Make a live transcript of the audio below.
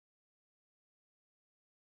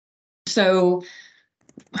So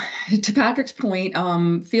to Patrick's point,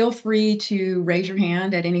 feel free to raise your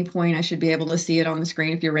hand at any point. I should be able to see it on the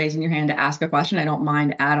screen if you're raising your hand to ask a question. I don't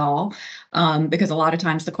mind at all, because a lot of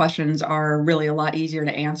times the questions are really a lot easier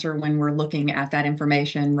to answer when we're looking at that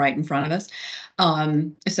information right in front of us.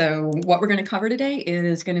 So what we're going to cover today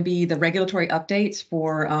is going to be the regulatory updates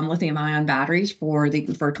for lithium-ion batteries for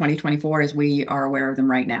 2024 as we are aware of them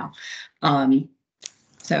right now.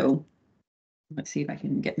 So let's see if I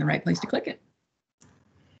can get in the right place to click it.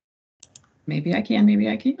 Maybe I can, maybe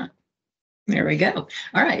I can't. There we go.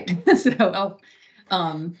 All right. So,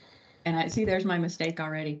 and I see there's my mistake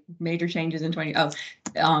already. Major changes in 20.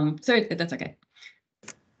 So that's okay.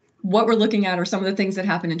 What we're looking at are some of the things that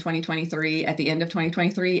happened in 2023 at the end of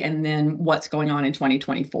 2023, and then what's going on in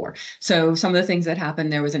 2024. So some of the things that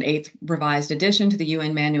happened, there was an 8th revised addition to the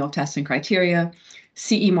UN Manual of Tests and Criteria.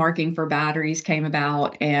 CE marking for batteries came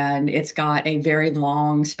about, and it's got a very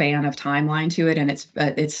long span of timeline to it, and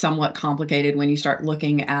it's somewhat complicated when you start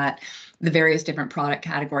looking at the various different product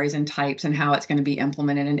categories and types and how it's going to be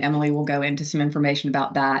implemented. And Emily will go into some information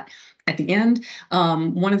about that at the end.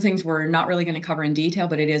 One of the things we're not really going to cover in detail,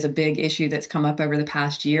 but it is a big issue that's come up over the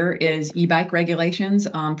past year, is e-bike regulations,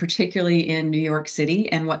 particularly in New York City,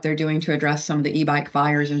 and what they're doing to address some of the e-bike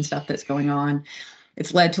fires and stuff that's going on.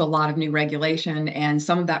 It's led to a lot of new regulation, and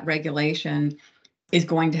some of that regulation is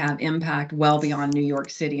going to have impact well beyond New York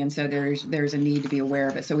City. And so there's a need to be aware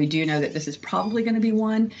of it. So we do know that this is probably going to be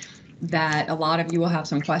one that a lot of you will have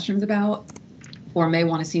some questions about, or may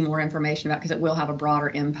want to see more information about, because it will have a broader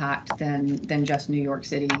impact than just New York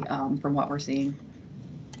City, from what we're seeing.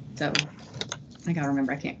 So I gotta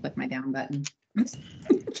remember, I can't click my down button.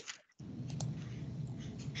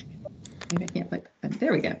 Maybe I can't click.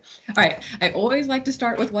 There we go. All right. I always like to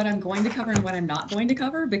start with what I'm going to cover and what I'm not going to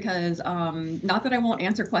cover, because not that I won't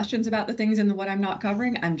answer questions about the things in the what I'm not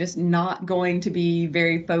covering. I'm just not going to be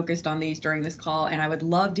very focused on these during this call. And I would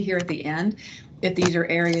love to hear at the end if these are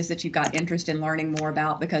areas that you've got interest in learning more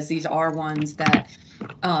about, because these are ones that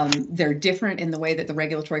they're different in the way that the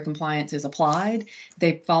regulatory compliance is applied.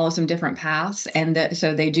 They follow some different paths, and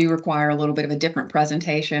so they do require a little bit of a different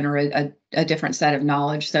presentation or a different set of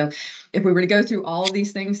knowledge. So if we were to go through all of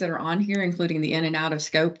these things that are on here, including the in and out of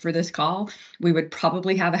scope for this call, we would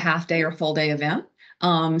probably have a half day or full day event.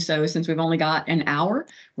 So since we've only got an hour,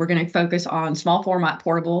 we're going to focus on small format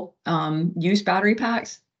portable use battery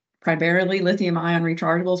packs, primarily lithium-ion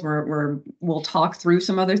rechargeables. We'll talk through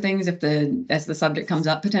some other things as the subject comes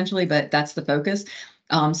up potentially, but that's the focus.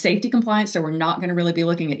 Safety compliance. So we're not going to really be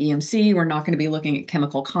looking at EMC. We're not going to be looking at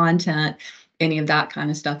chemical content, any of that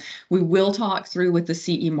kind of stuff. We will talk through with the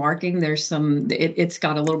CE marking. There's it's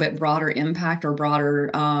got a little bit broader impact or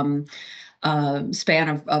broader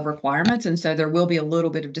span of requirements. And so there will be a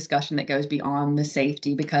little bit of discussion that goes beyond the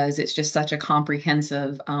safety, because it's just such a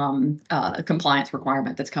comprehensive compliance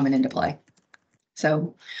requirement that's coming into play.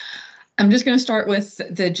 So I'm just going to start with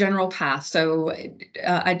the general path. So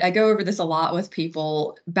I go over this a lot with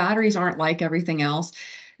people. Batteries aren't like everything else.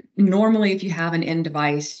 Normally, if you have an end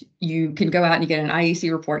device, you can go out and you get an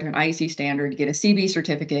IEC report to an IEC standard, you get a CB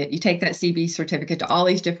certificate, you take that CB certificate to all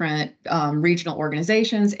these different regional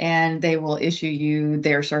organizations, and they will issue you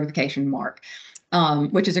their certification mark,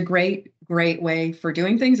 which is a great way for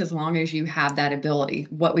doing things as long as you have that ability.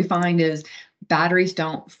 What we find is batteries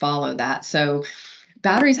don't follow that. So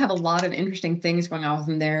batteries have a lot of interesting things going on with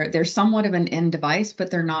them. They're somewhat of an end device,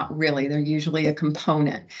 but they're not really. They're usually a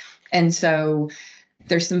component. And so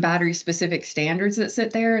there's some battery specific standards that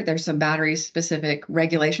sit there. There's some battery specific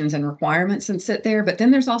regulations and requirements that sit there. But then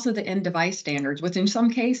there's also the end device standards, which in some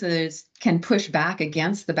cases can push back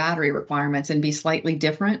against the battery requirements and be slightly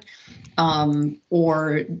different,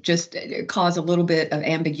 or just cause a little bit of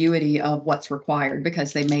ambiguity of what's required,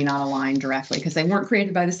 because they may not align directly, because they weren't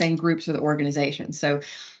created by the same groups or the organizations. So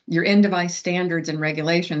your end device standards and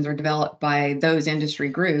regulations are developed by those industry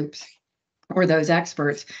groups or those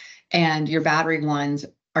experts, and your battery ones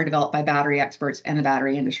are developed by battery experts and the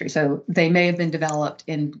battery industry. So they may have been developed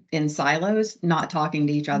in silos, not talking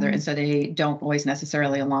to each other, and so they don't always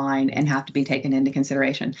necessarily align and have to be taken into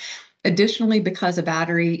consideration. Additionally, because a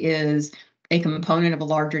battery is a component of a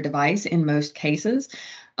larger device in most cases,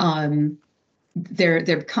 there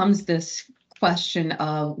becomes this question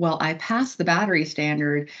of, well, I passed the battery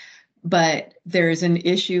standard, but there's an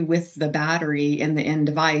issue with the battery in the end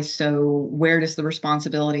device. So where does the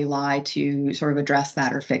responsibility lie to sort of address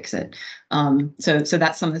that or fix it? So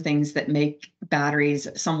that's some of the things that make batteries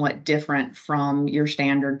somewhat different from your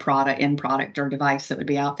standard end product or device that would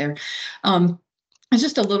be out there. it's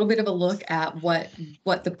just a little bit of a look at what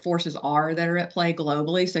the forces are that are at play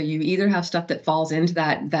globally. So you either have stuff that falls into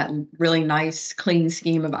that really nice clean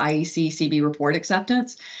scheme of IEC CB report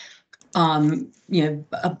acceptance.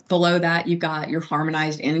 Below that, you've got your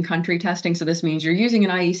harmonized in-country testing. So this means you're using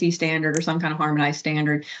an IEC standard or some kind of harmonized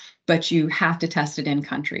standard, but you have to test it in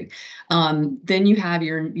country. Then you have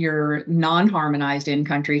your non-harmonized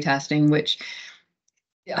in-country testing, which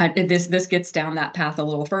this gets down that path a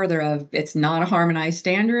little further of it's not a harmonized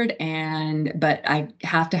standard, but I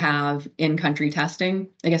have to have in-country testing.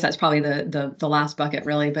 I guess that's probably the last bucket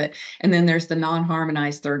really, and then there's the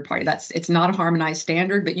non-harmonized third party. It's not a harmonized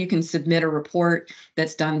standard, but you can submit a report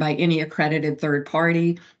that's done by any accredited third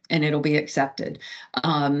party and it'll be accepted.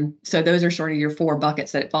 So those are sort of your 4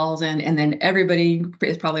 buckets that it falls in. And then everybody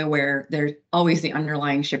is probably aware there's always the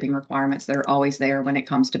underlying shipping requirements that are always there when it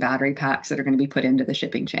comes to battery packs that are going to be put into the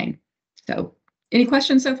shipping chain. So any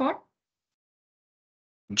questions so far?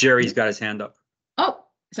 Jerry's got his hand up. Oh,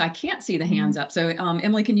 so I can't see the hands up. So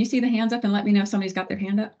Emily, can you see the hands up and let me know if somebody's got their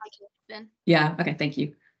hand up? I can. Yeah, okay, thank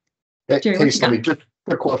you. Hey, Jerry, Sammy, just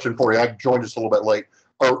a question for you. I joined us a little bit late.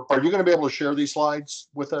 Are you going to be able to share these slides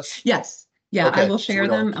with us? Yes. Yeah, okay, I will share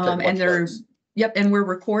them. And they're, notes. yep, and we're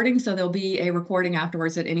recording. So there'll be a recording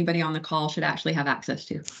afterwards that anybody on the call should actually have access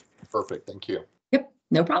to. Perfect. Thank you. Yep,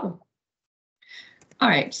 no problem. All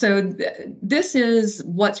right, so this is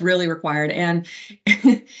what's really required. And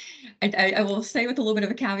I will say with a little bit of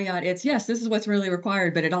a caveat, yes, this is what's really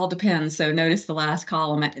required, but it all depends. So notice the last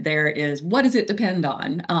column there is, what does it depend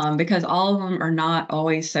on? Because all of them are not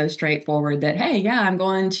always so straightforward that, hey, yeah, I'm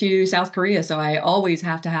going to South Korea, so I always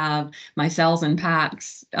have to have my cells and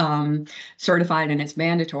packs certified and it's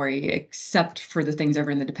mandatory, except for the things over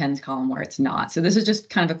in the depends column where it's not. So this is just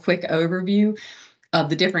kind of a quick overview of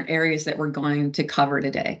the different areas that we're going to cover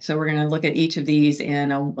today. So we're going to look at each of these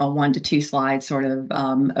in a 1 to 2 slide sort of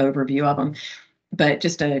overview of them, but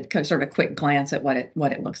just a sort of a quick glance at what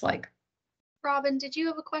it looks like. Robin, did you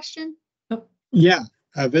have a question? Oh. Yeah,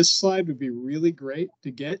 this slide would be really great to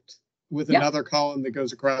get with another column that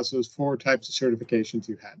goes across those 4 types of certifications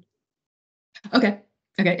you had. Okay,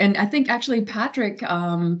 and I think actually Patrick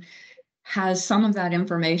has some of that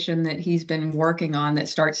information that he's been working on that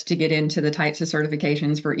starts to get into the types of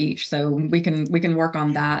certifications for each. So we can work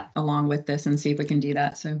on that along with this and see if we can do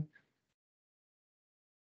that. So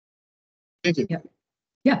Thank you.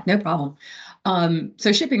 Yeah, no problem.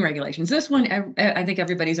 So shipping regulations. This one, I think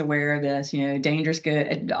everybody's aware of this. Dangerous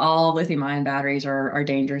good. All lithium-ion batteries are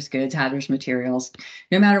dangerous goods, hazardous materials,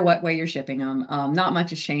 no matter what way you're shipping them. Not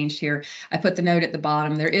much has changed here. I put the note at the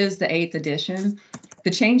bottom. There is the 8th edition.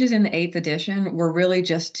 The changes in the 8th edition were really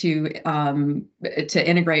just to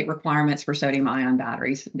integrate requirements for sodium-ion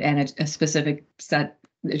batteries and a specific set,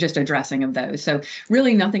 just addressing of those. So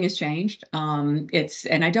really nothing has changed. And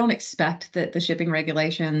I don't expect that the shipping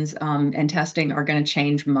regulations and testing are going to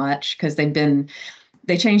change much because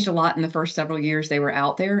they changed a lot in the first several years they were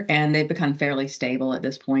out there, and they've become fairly stable at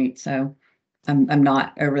this point. So I'm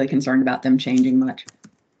not overly concerned about them changing much.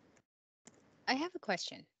 I have a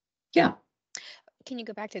question. Yeah. Can you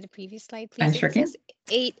go back to the previous slide, please? I sure can. It says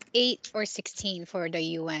 8 or 16 for the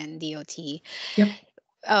UN DOT. Yep.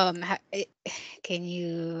 Can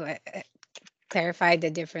you clarify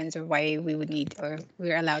the difference or why we would need or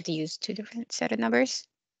we're allowed to use 2 different set of numbers?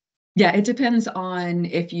 Yeah, it depends on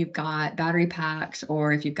if you've got battery packs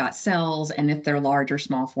or if you've got cells and if they're large or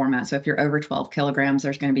small format. So if you're over 12 kilograms,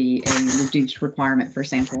 there's going to be a reduced requirement for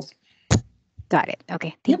samples. Got it.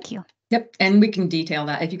 Okay, thank you. Yep, and we can detail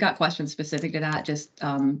that. If you've got questions specific to that, just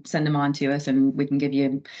send them on to us and we can give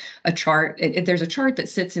you a chart. There's a chart that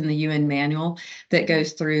sits in the UN manual that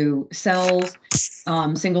goes through cells,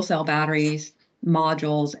 single cell batteries,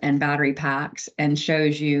 modules, and battery packs and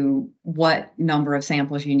shows you what number of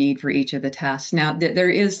samples you need for each of the tests. Now, there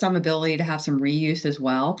is some ability to have some reuse as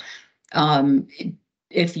well.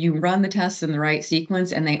 If you run the tests in the right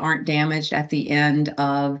sequence and they aren't damaged at the end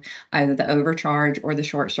of either the overcharge or the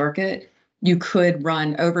short circuit, you could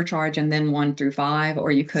run overcharge and then 1 through 5,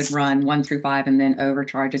 or you could run 1 through 5 and then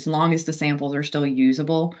overcharge, as long as the samples are still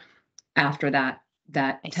usable after that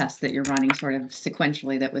test that you're running sort of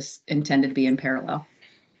sequentially that was intended to be in parallel.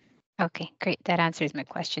 Okay, great. That answers my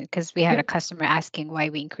question because we had a customer asking why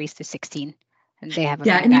we increased to 16. And they have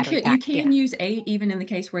a and you can use 8 even in the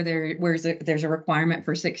case where there's a requirement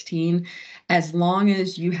for 16, as long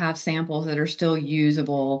as you have samples that are still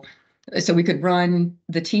usable. So we could run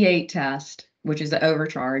the T8 test, which is the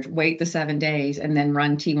overcharge, wait the 7 days, and then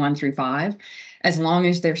run T1 through 5, as long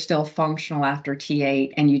as they're still functional after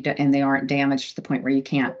T8 and they aren't damaged to the point where you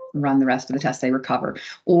can't run the rest of the test, they recover.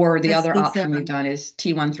 Or the other option we've done is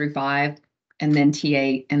T1 through 5. and then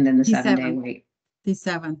T8, and then the 7-day T7. wait.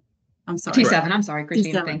 T7. I'm sorry. T7, I'm sorry,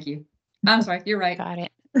 Christina, T7. thank you. I'm sorry, you're right. Got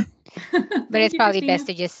it. But But it's probably best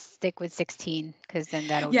to just stick with 16 because then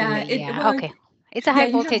that'll Yeah, do it. Yeah. well, Okay. It's a yeah, high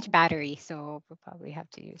you have- voltage battery, so we'll probably have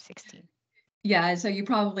to use 16. Yeah, so they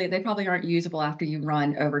probably aren't usable after you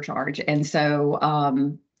run overcharge. And so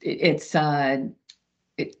it's a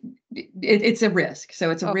risk.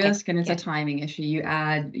 So it's a Okay, risk and it's yeah. a timing issue. You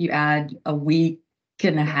add a week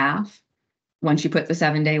and a half once you put the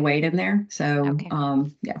 7-day wait in there. So Okay.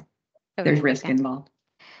 yeah, So there's we'll risk make that. involved.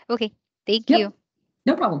 Okay. Thank Yep. you.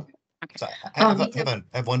 No problem. So I have, Um,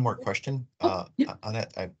 I have one more question yeah. on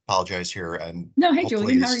it. I apologize here, and No, hey,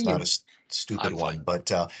 hopefully Julian, how this are is you? not a stupid I'm one, fine.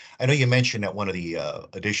 but I know you mentioned that one of the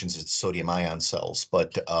additions is sodium ion cells,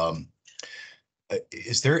 but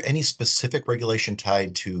is there any specific regulation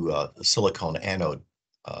tied to silicone anode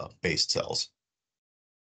based cells?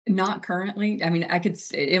 Not currently. I mean,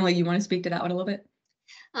 Emily, you want to speak to that one a little bit?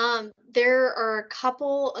 There are a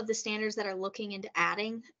couple of the standards that are looking into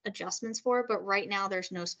adding adjustments for, but right now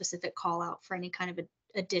there's no specific call out for any kind of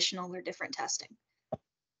additional or different testing.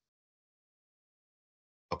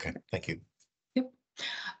 Okay, thank you. Yep.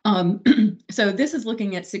 So this is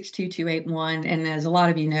looking at 62281, and as a lot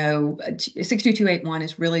of you know, 62281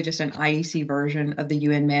 is really just an IEC version of the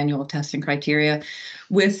UN Manual of Testing Criteria,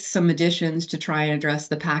 with some additions to try and address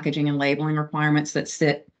the packaging and labeling requirements that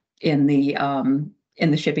sit in the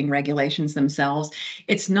shipping regulations themselves.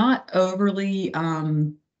 It's not overly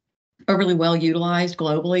well utilized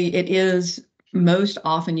globally. It is most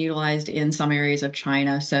often utilized in some areas of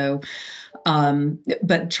China. So,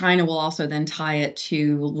 but China will also then tie it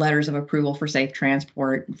to letters of approval for safe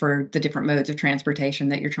transport for the different modes of transportation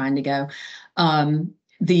that you're trying to go.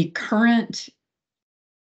 The current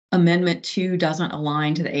Amendment 2 doesn't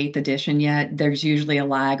align to the 8th edition yet. There's usually a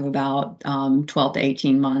lag of about 12 to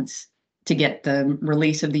 18 months to get the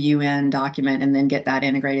release of the UN document and then get that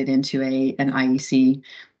integrated into an IEC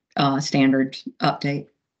standard update.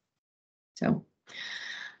 So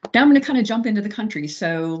now I'm going to kind of jump into the countries.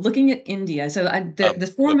 So looking at India, so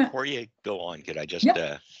the format. Before you go on, could I just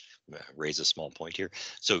raise a small point here?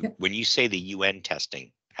 So when you say the UN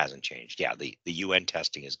testing hasn't changed, yeah, the UN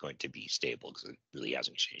testing is going to be stable because it really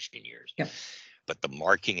hasn't changed in years. Yep. But the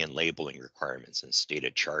marking and labeling requirements and state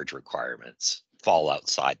of charge requirements fall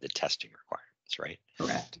outside the testing requirements, right?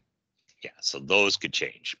 Correct. Yeah, so those could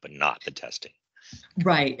change, but not the testing.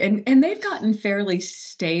 Right. And they've gotten fairly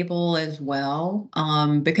stable as well,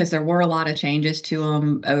 because there were a lot of changes to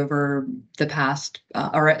them over the past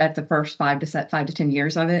or at the first 5 to 10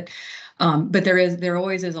 years of it. But there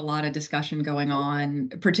always is a lot of discussion going on,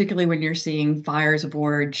 particularly when you're seeing fires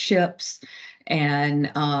aboard ships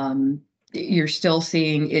and you're still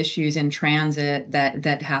seeing issues in transit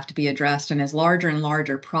that have to be addressed. And as larger and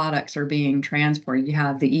larger products are being transported, you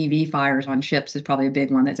have the EV fires on ships is probably a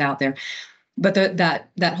big one that's out there. But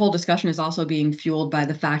that whole discussion is also being fueled by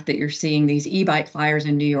the fact that you're seeing these e-bike fires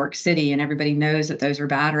in New York City, and everybody knows that those are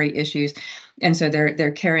battery issues. And so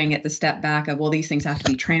they're carrying it the step back of, well, these things have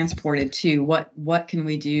to be transported too. What can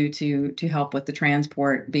we do to help with the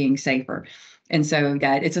transport being safer? And so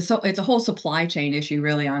it's a whole supply chain issue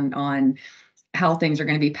really on how things are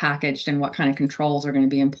going to be packaged and what kind of controls are going to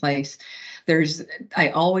be in place. Almost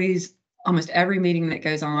every meeting that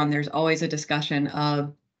goes on, there's always a discussion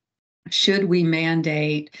of, should we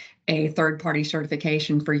mandate a third-party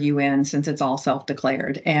certification for UN since it's all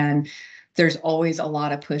self-declared? And there's always a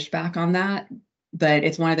lot of pushback on that, but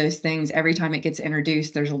it's one of those things, every time it gets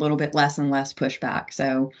introduced, there's a little bit less and less pushback.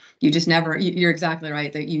 So you're exactly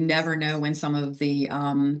right that you never know when some of the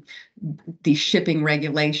shipping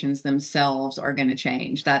regulations themselves are going to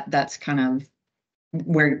change. That's kind of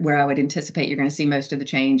where I would anticipate you're going to see most of the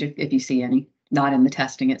change, if you see any, not in the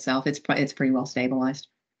testing itself. It's pretty well stabilized.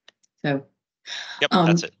 So, yep,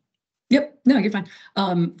 that's it. Yep, no, you're fine.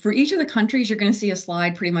 For each of the countries, you're going to see a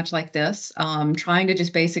slide pretty much like this, trying to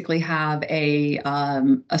just basically have a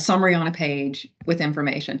summary on a page with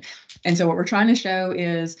information. And so what we're trying to show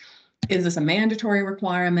is this a mandatory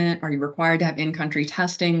requirement? Are you required to have in-country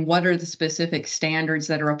testing? What are the specific standards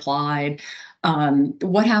that are applied?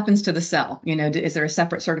 What happens to the cell? Is there a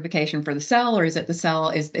separate certification for the cell, or is it the cell?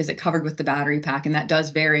 Is it covered with the battery pack? And that does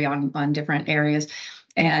vary on different areas.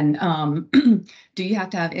 And do you have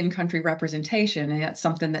to have in-country representation? And that's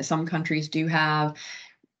something that some countries do have.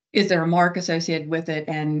 Is there a mark associated with it?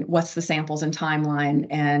 And what's the samples and timeline?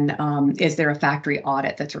 And is there a factory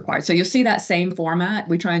audit that's required? So you'll see that same format.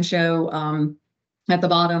 We try and show at the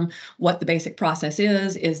bottom what the basic process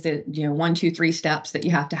is the 1, 2, 3 steps that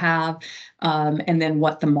you have to have, and then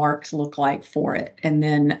what the marks look like for it. And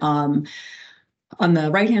then On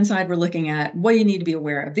the right-hand side, we're looking at what you need to be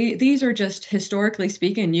aware of. These are just historically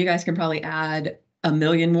speaking, you guys can probably add a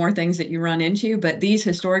million more things that you run into, but these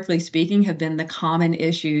historically speaking have been the common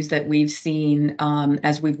issues that we've seen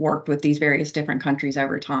as we've worked with these various different countries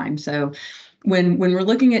over time. So when we're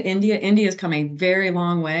looking at India, India's come a very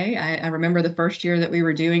long way. I remember the first year that we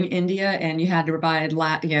were doing India, and you had to provide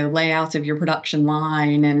layouts of your production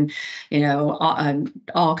line and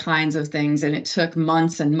all kinds of things, and it took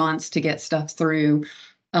months and months to get stuff through.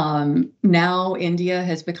 Now India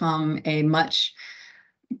has become a much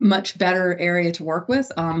better area to work with.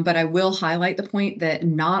 But I will highlight the point that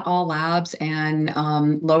not all labs and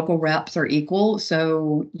local reps are equal.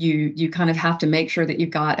 So you kind of have to make sure that you've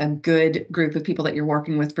got a good group of people that you're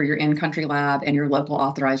working with for your in-country lab and your local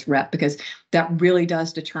authorized rep, because that really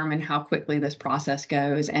does determine how quickly this process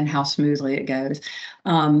goes and how smoothly it goes.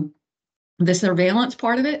 The surveillance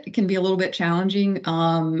part of it can be a little bit challenging,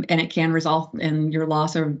 and it can result in your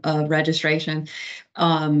loss of registration.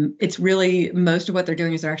 It's really, most of what they're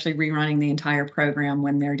doing is they're actually rerunning the entire program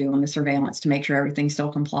when they're doing the surveillance to make sure everything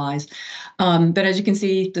still complies. But as you can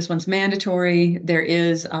see, this one's mandatory. There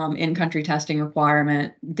is in-country testing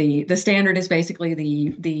requirement. The standard is basically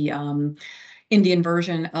the Indian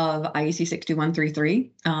version of IEC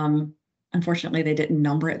 62133. Unfortunately, they didn't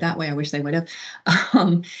number it that way. I wish they would have.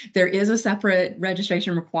 There is a separate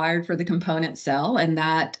registration required for the component cell, and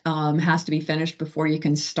that has to be finished before you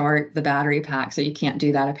can start the battery pack. So you can't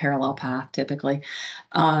do that a parallel path typically.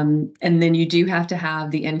 And then you do have to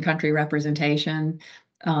have the in-country representation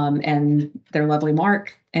and their lovely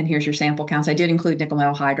mark. And here's your sample counts. I did include nickel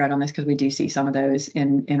metal hydride on this because we do see some of those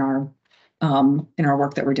in our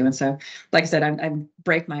work that we're doing. So like I said, I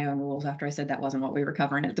break my own rules after I said that wasn't what we were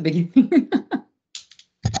covering at the beginning.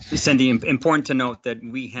 Cindy, important to note that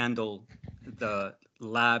we handle the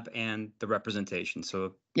lab and the representation.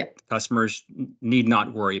 So customers need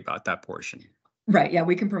not worry about that portion. Right. Yeah,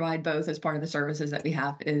 we can provide both as part of the services that we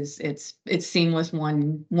have. It's seamless,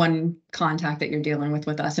 one contact that you're dealing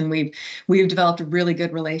with us, and we've developed really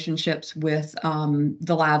good relationships with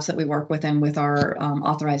the labs that we work with, and with our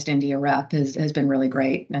authorized India rep has been really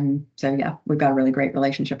great. And so yeah, we've got a really great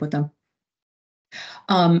relationship with them.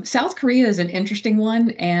 South Korea is an interesting one,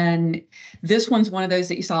 and this one's one of those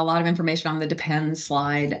that you saw a lot of information on the depends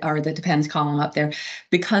slide, or the depends column up there,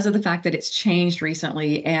 because of the fact that it's changed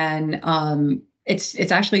recently, and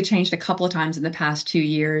it's actually changed a couple of times in the past 2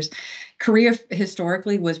 years. Korea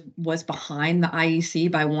historically was behind the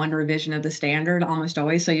IEC by one revision of the standard almost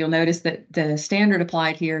always. So you'll notice that the standard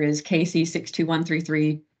applied here is KC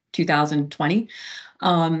 62133 2020,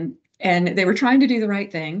 and they were trying to do the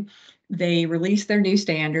right thing. They released their new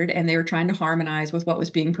standard, and they were trying to harmonize with what was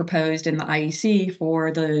being proposed in the IEC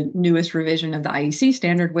for the newest revision of the IEC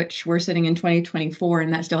standard, which we're sitting in 2024,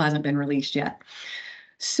 and that still hasn't been released yet.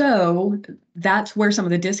 So that's where some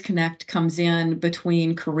of the disconnect comes in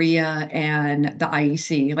between Korea and the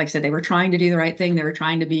IEC. Like I said, they were trying to do the right thing. They were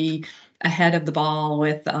trying to be ahead of the ball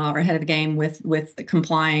with, or ahead of the game with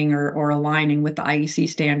complying or aligning with the IEC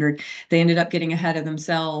standard. They ended up getting ahead of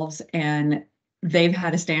themselves, and they've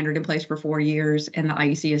had a standard in place for 4 years, and the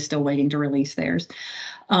IEC is still waiting to release theirs.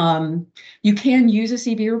 You can use a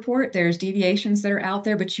CB report. There's deviations that are out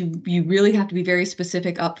there, but you really have to be very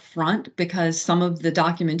specific up front, because some of the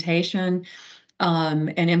documentation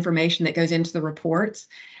and information that goes into the reports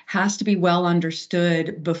has to be well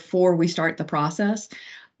understood before we start the process,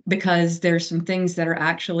 because there's some things that are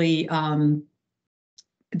actually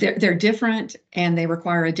they're different, and they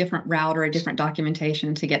require a different route or a different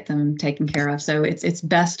documentation to get them taken care of. So it's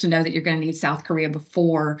best to know that you're going to need South Korea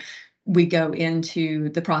before we go into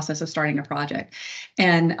the process of starting a project.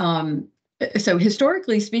 And so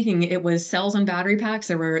historically speaking, it was cells and battery packs.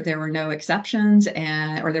 There were no exceptions,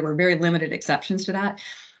 or there were very limited exceptions to that.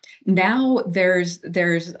 Now there's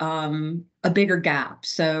a bigger gap.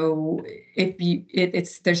 So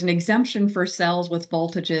if there's an exemption for cells with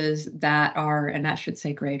voltages that are, and that should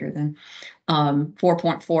say greater than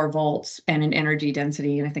 4.4 volts and an energy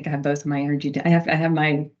density. And I think I have both of my energy. I have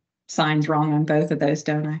my signs wrong on both of those,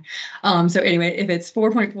 don't I? So anyway, if it's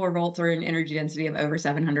 4.4 volts or an energy density of over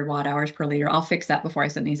 700 watt hours per liter, I'll fix that before I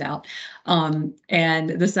send these out. And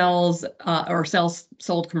the cells or cells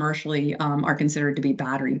sold commercially are considered to be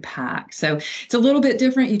battery packs. So it's a little bit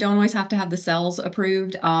different. You don't always have to have the cells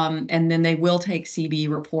approved, and then they will take CB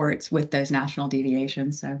reports with those national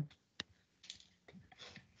deviations. So.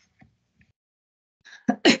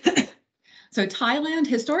 So Thailand,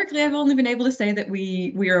 historically, I've only been able to say that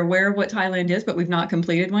we are aware of what Thailand is, but we've not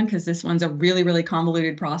completed one, because this one's a really, really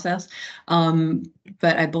convoluted process.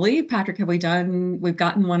 But I believe, Patrick, we've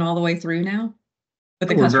gotten one all the way through now? With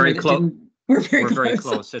the We're very close. We're very We're very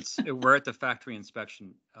close. close. We're at the factory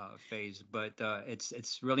inspection phase, but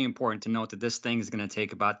it's really important to note that this thing is going to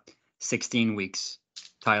take about 16 weeks,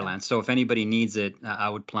 Thailand. So if anybody needs it, I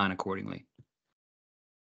would plan accordingly.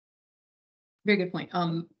 Very good point.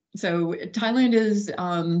 So Thailand is,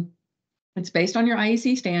 it's based on your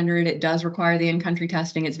IEC standard. It does require the in-country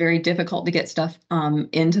testing. It's very difficult to get stuff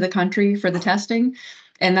into the country for the testing.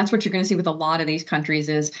 And that's what you're going to see with a lot of these countries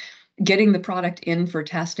is getting the product in for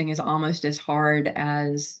testing is almost as hard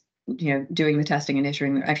as, you know, doing the testing and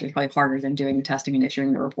issuing, actually probably harder than doing the testing and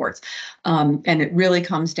issuing the reports. And it really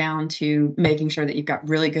comes down to making sure that you've got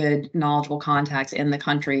really good, knowledgeable contacts in the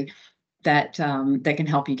country that that can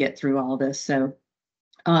help you get through all this. So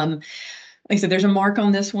like I said, there's a mark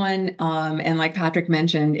on this one. And like Patrick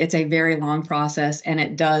mentioned, it's a very long process and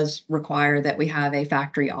it does require that we have a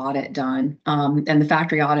factory audit done. And the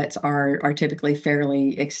factory audits are typically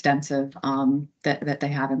fairly extensive that they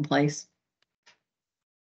have in place.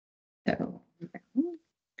 So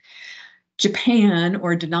Japan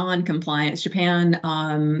or Danone compliance, Japan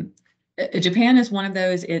is one of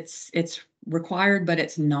those, it's required, but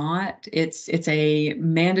it's not. It's a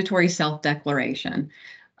mandatory self-declaration.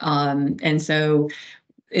 And so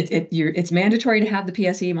it's mandatory to have the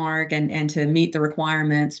PSE mark and to meet the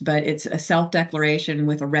requirements, but it's a self-declaration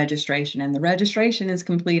with a registration, and the registration is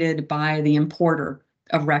completed by the importer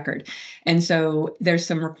of record. And so there's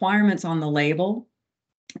some requirements on the label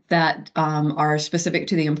that are specific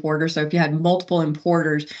to the importer. So if you had multiple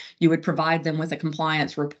importers, you would provide them with a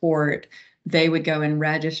compliance report. They would go and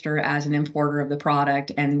register as an importer of the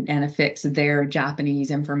product and affix their Japanese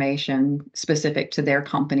information specific to their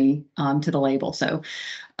company to the label. So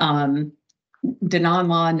Danone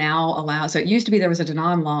law now allows, so it used to be there was a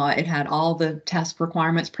Danone law. It had all the test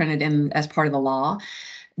requirements printed in as part of the law.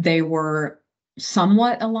 They were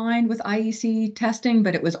somewhat aligned with IEC testing,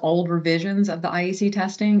 but it was old revisions of the IEC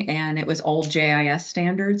testing and it was old JIS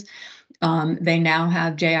standards. They now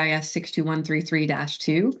have JIS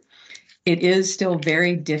 62133-2. It is still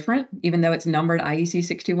very different, even though it's numbered IEC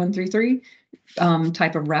 62133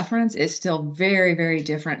 type of reference. It's still very, very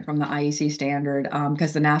different from the IEC standard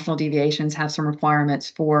because the national deviations have some requirements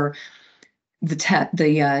for the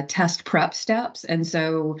test prep steps. And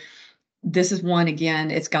so this is one,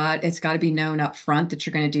 again, it's got to be known up front that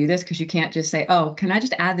you're going to do this, because you can't just say, oh, can I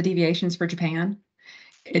just add the deviations for Japan?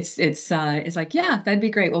 It's like, yeah, that'd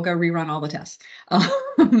be great. We'll go rerun all the tests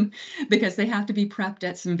because they have to be prepped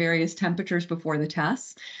at some various temperatures before the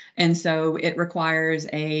tests. And so it requires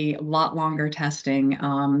a lot longer testing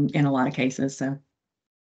in a lot of cases. So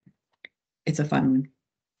it's a fun one.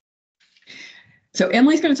 So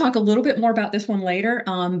Emily's going to talk a little bit more about this one later,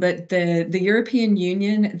 but the European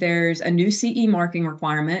Union, there's a new CE marking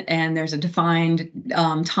requirement and there's a defined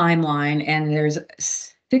timeline, and there's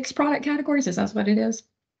 6 product categories. Is that what it is?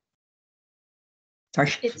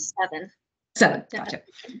 Sorry. It's 7. 7, gotcha.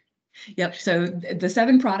 Yep, so the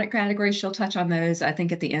 7 product categories, she'll touch on those, I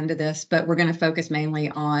think, at the end of this, but we're going to focus mainly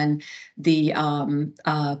on the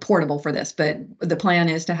portable for this. But the plan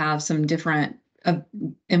is to have some different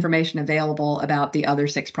information available about the other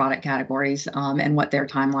 6 product categories and what their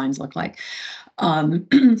timelines look like.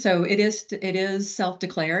 So it is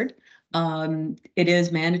self-declared. It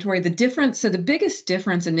is mandatory. The difference, so the biggest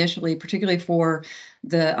difference initially, particularly for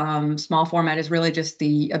the small format, is really just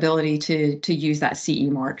the ability to use that CE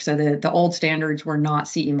mark. So the old standards were not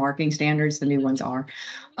CE marking standards. The new ones are.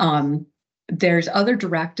 There's other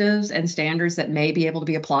directives and standards that may be able to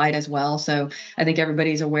be applied as well. So I think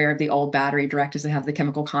everybody's aware of the old battery directives that have the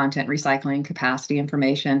chemical content, recycling capacity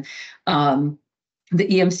information. The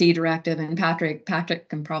EMC directive, and Patrick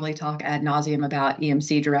can probably talk ad nauseum about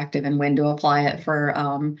EMC directive and when to apply it for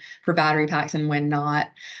battery packs and when not.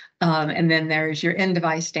 And then there's your end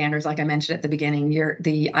device standards, like I mentioned at the beginning.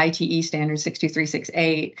 The ITE standard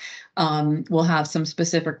 62368 will have some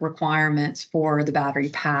specific requirements for the battery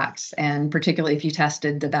packs, and particularly if you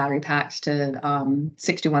tested the battery packs to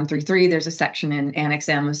 62133, there's a section in Annex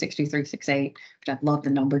M of 62368, which I love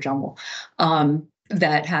the number jumble,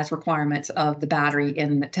 that has requirements of the battery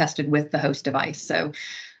tested with the host device. So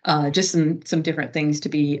just some different things to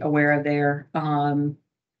be aware of there.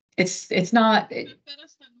 It's not.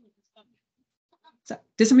 So,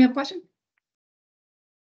 does somebody have a question?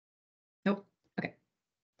 Nope. Okay.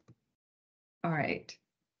 All right.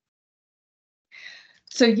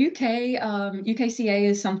 So UKCA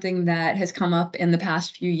is something that has come up in the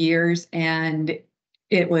past few years, and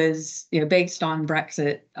it was, based on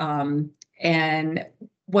Brexit. And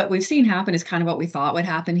what we've seen happen is kind of what we thought would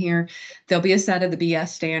happen here. There'll be a set of the BS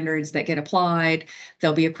standards that get applied.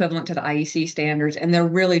 They'll be equivalent to the IEC standards, and they'll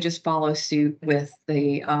really just follow suit with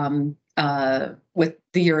the with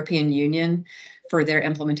the European Union for their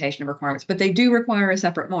implementation of requirements, but they do require a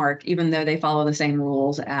separate mark, even though they follow the same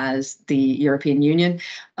rules as the European Union.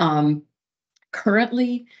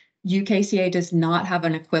 Currently, UKCA does not have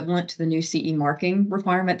an equivalent to the new CE marking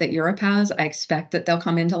requirement that Europe has. I expect that they'll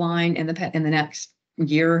come into line in the next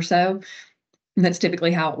year or so. And that's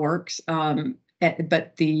typically how it works.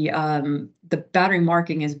 But the battery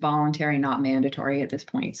marking is voluntary, not mandatory at this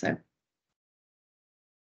point. So,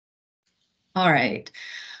 all right.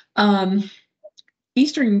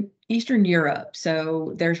 Eastern Europe.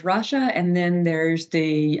 So there's Russia, and then there's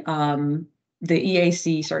the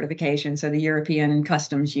EAC certification, so the European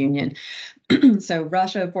Customs Union. So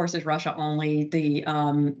Russia, of course, is Russia only. The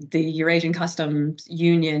Eurasian Customs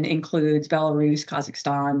Union includes Belarus,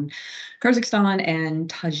 Kyrgyzstan, and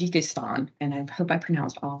Tajikistan. And I hope I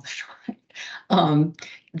pronounced all this right.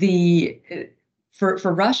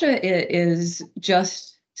 For Russia, it is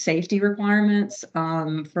just safety requirements.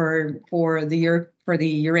 For the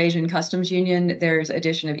Eurasian Customs Union, there's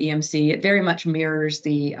addition of EMC. It very much mirrors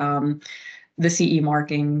the CE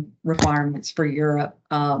marking requirements for Europe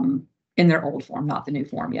in their old form, not the new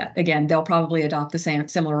form yet. Again, they'll probably adopt the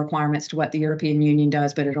similar requirements to what the European Union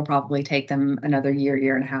does, but it'll probably take them another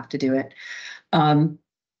year and a half to do it. So I'm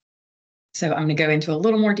going to go into a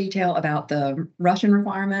little more detail about the Russian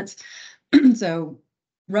requirements. So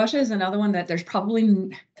Russia is another one that there's probably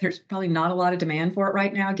not a lot of demand for it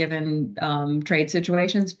right now, given trade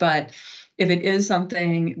situations, but if it is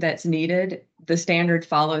something that's needed, the standard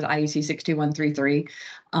follows IEC 62133.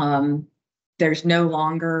 There's no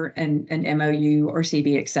longer an MOU or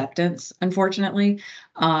CB acceptance, unfortunately.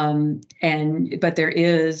 But there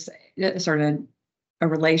is sort of a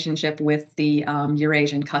relationship with the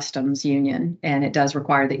Eurasian Customs Union, and it does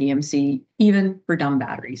require the EMC even for dumb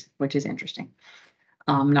batteries, which is interesting.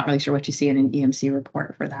 I'm not really sure what you see in an EMC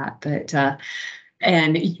report for that, but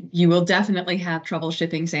and you will definitely have trouble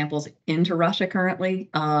shipping samples into Russia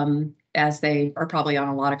currently, as they are probably on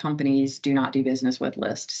a lot of companies do not do business with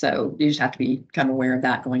list. So you just have to be kind of aware of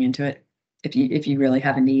that going into it if you really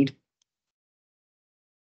have a need.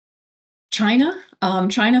 China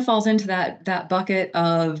falls into that bucket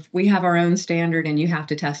of we have our own standard and you have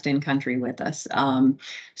to test in country with us.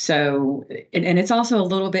 So it's also a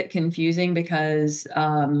little bit confusing because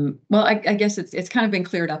well, I guess it's kind of been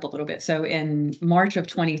cleared up a little bit. So in March of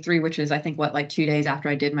 23, which is I think like 2 days after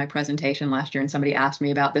I did my presentation last year, and somebody asked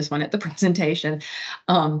me about this one at the presentation.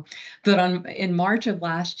 But in March of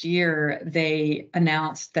last year, they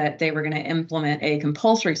announced that they were going to implement a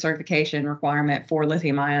compulsory certification requirement for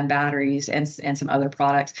lithium-ion batteries and some other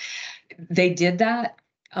products. They did that,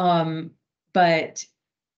 but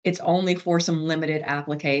it's only for some limited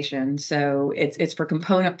applications. So it's for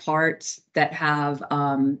component parts that have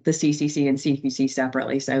the CCC and CQC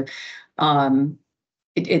separately. So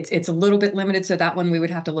it's a little bit limited. So that one we would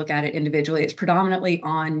have to look at it individually. It's predominantly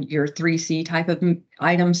on your 3C type of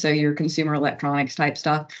items. So your consumer electronics type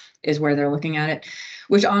stuff is where they're looking at it,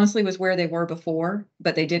 which honestly was where they were before,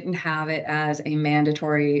 but they didn't have it as a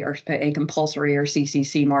mandatory or a compulsory or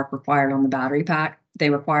CCC mark required on the battery pack.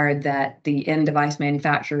 They required that the end device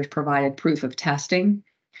manufacturers provided proof of testing.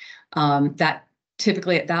 That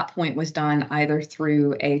typically at that point was done either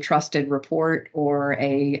through a trusted report or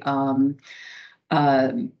a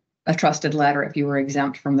trusted letter if you were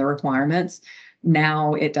exempt from the requirements.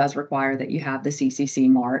 Now it does require that you have the CCC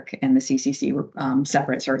mark and the CCC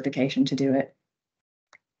separate certification to do it.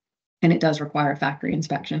 And it does require factory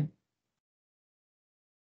inspection.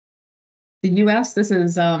 The US, this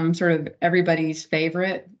is sort of everybody's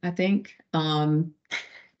favorite, I think,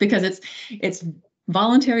 because it's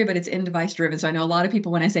voluntary, but it's in device driven. So I know a lot of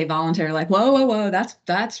people, when I say voluntary, like, whoa,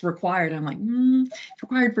 that's required. I'm like, it's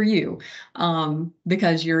required for you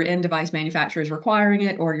because your end device manufacturer is requiring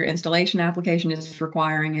it, or your installation application is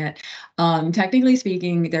requiring it. Technically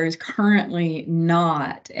speaking, there is currently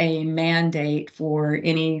not a mandate for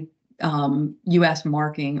any US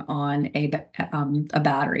marking on a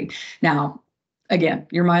battery. Now, again,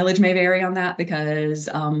 your mileage may vary on that because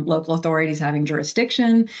local authorities having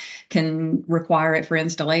jurisdiction can require it for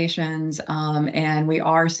installations. And we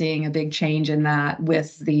are seeing a big change in that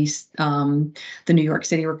with the New York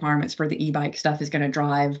City requirements for the e-bike stuff is going to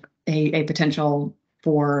drive a potential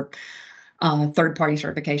for third-party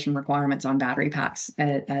certification requirements on battery packs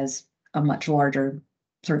as a much larger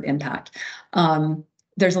sort of impact.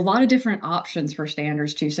 There's a lot of different options for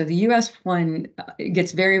standards too. So the US one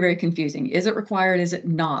gets very, very confusing. Is it required? Is it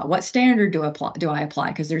not? What standard do I apply?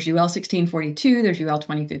 Because there's UL 1642, there's UL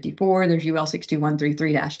 2054, there's UL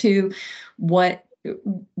 62133-2. What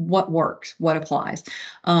works? What applies?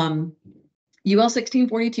 UL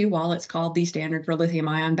 1642, while it's called the standard for lithium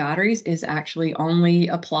ion batteries, is actually only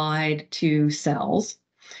applied to cells.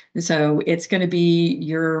 So it's going to be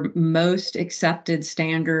your most accepted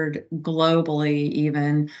standard globally,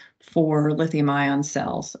 even for lithium ion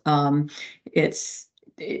cells. It's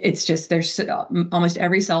just there's almost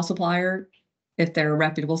every cell supplier, if they're a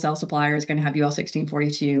reputable cell supplier, is going to have UL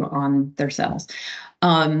 1642 on their cells.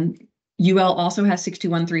 UL also has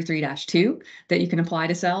 62133-2 that you can apply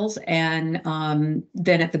to cells. And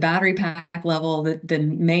then at the battery pack level, the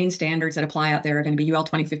main standards that apply out there are going to be UL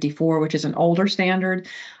 2054, which is an older standard,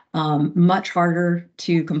 much harder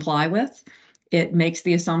to comply with. It makes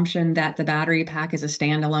the assumption that the battery pack is a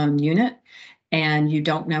standalone unit and you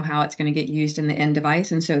don't know how it's going to get used in the end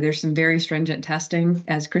device. And so there's some very stringent testing,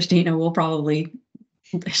 as Christina will probably,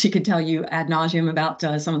 she could tell you ad nauseum about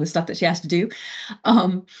some of the stuff that she has to do.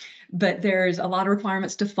 But there's a lot of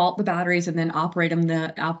requirements to fault the batteries and then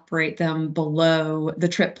operate them below the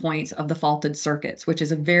trip points of the faulted circuits, which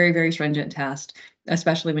is a very, very stringent test,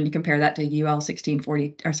 especially when you compare that to UL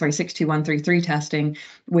 62133 testing,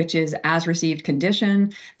 which is as received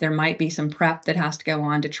condition. There might be some prep that has to go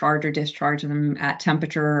on to charge or discharge them at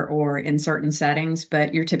temperature or in certain settings,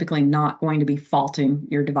 but you're typically not going to be faulting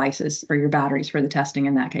your devices or your batteries for the testing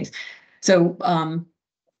in that case. So,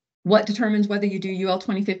 what determines whether you do UL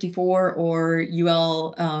 2054 or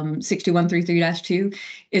UL 62133-2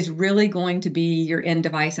 is really going to be your end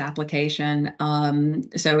device application.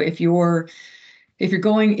 So if you're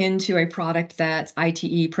going into a product that's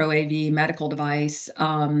ITE, Pro AV, medical device,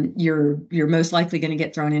 you're most likely going to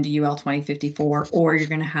get thrown into UL 2054, or you're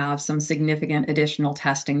going to have some significant additional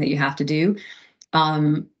testing that you have to do.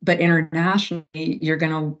 But internationally, you're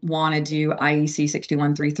going to want to do IEC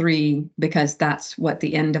 62133 because that's what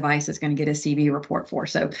the end device is going to get a CB report for.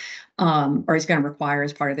 So, or it's going to require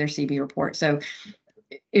as part of their CB report. So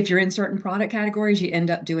if you're in certain product categories, you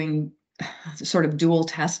end up doing sort of dual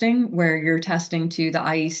testing where you're testing to the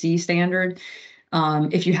IEC standard.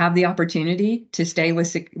 If you have the opportunity to stay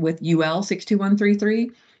with UL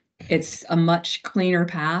 62133, it's a much cleaner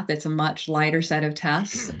path. It's a much lighter set of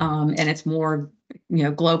tests, and it's more,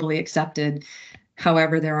 globally accepted.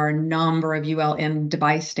 However, there are a number of UL end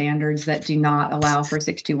device standards that do not allow for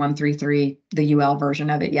 62133, the UL version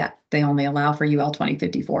of it yet. They only allow for UL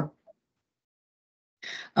 2054.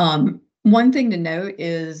 One thing to note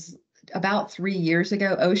is about 3 years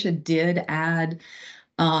ago, OSHA did add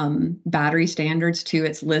battery standards to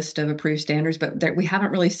its list of approved standards, but we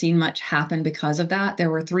haven't really seen much happen because of that. There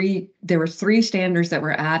were three standards that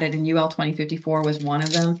were added, and UL 2054 was one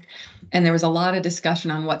of them. And there was a lot of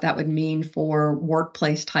discussion on what that would mean for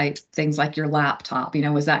workplace type things like your laptop.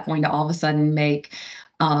 Was that going to all of a sudden make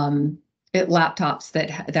laptops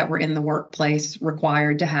that were in the workplace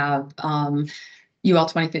required to have UL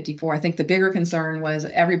 2054? I think the bigger concern was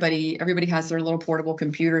everybody has their little portable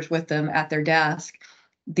computers with them at their desk.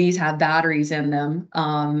 These have batteries in them,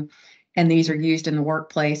 and these are used in the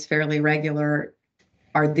workplace fairly regular.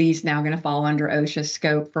 Are these now going to fall under OSHA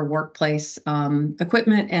scope for workplace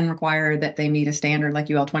equipment and require that they meet a standard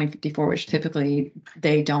like UL 2054, which typically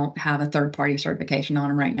they don't have a third-party certification on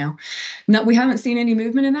them right now? No, we haven't seen any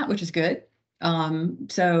movement in that, which is good.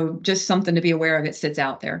 So just something to be aware of. It sits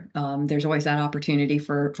out there. There's always that opportunity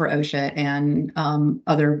for OSHA and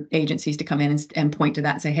other agencies to come in and point to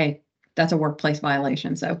that and say, hey, that's a workplace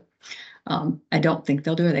violation. So I don't think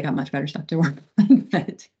they'll do it. They got much better stuff to work on,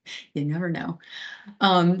 but you never know.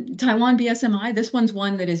 Taiwan BSMI, this one's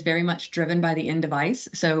one that is very much driven by the end device.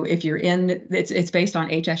 So if you're it's based on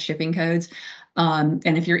HS shipping codes. And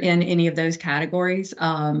if you're in any of those categories,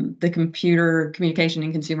 the computer, communication,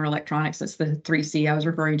 and consumer electronics, that's the 3C I was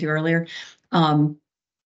referring to earlier,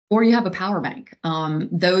 or you have a power bank.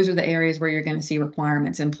 Those are the areas where you're going to see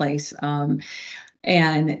requirements in place.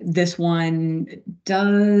 And this one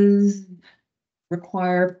does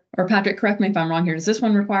require, or Patrick, correct me if I'm wrong here, does this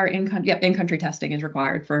one require in-country testing is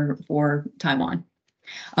required for Taiwan?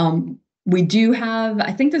 We do have,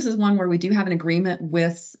 I think this is one where we do have an agreement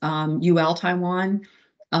with UL Taiwan,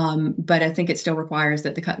 but I think it still requires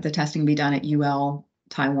that the testing be done at UL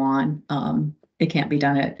Taiwan. It can't be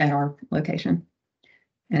done at our location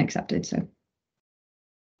and accepted. So,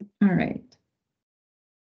 all right.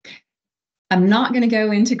 I'm not going to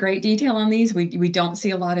go into great detail on these. We don't see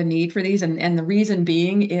a lot of need for these. And the reason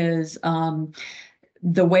being is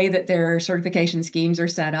the way that their certification schemes are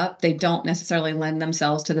set up, they don't necessarily lend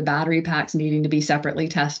themselves to the battery packs needing to be separately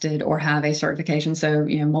tested or have a certification. So,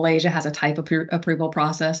 Malaysia has a type approval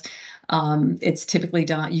process. It's typically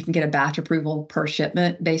done, you can get a batch approval per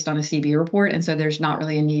shipment based on a CB report. And so there's not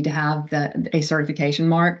really a need to have a certification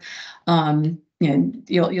mark.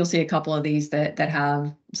 you'll see a couple of these that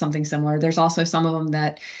have something similar. There's also some of them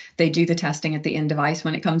that they do the testing at the end device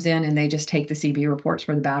when it comes in, and they just take the CB reports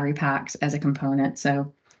for the battery packs as a component.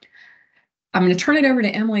 So I'm going to turn it over to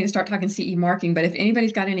Emily to start talking CE marking, but if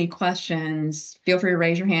anybody's got any questions, feel free to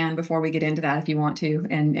raise your hand before we get into that if you want to,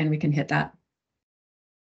 and we can hit that.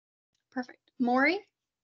 Perfect. Maury?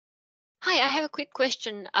 Hi, I have a quick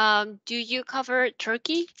question. Do you cover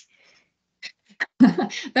Turkey?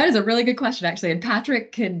 That is a really good question, actually, and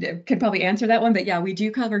Patrick could probably answer that one. But yeah, we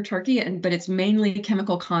do cover Turkey, but it's mainly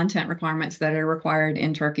chemical content requirements that are required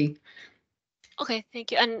in Turkey. Okay,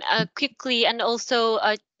 thank you. And quickly, and also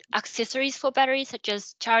accessories for batteries such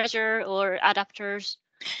as charger or adapters.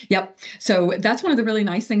 Yep. So that's one of the really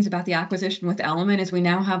nice things about the acquisition with Element is we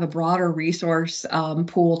now have a broader resource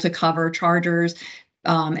pool to cover chargers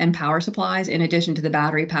and power supplies in addition to the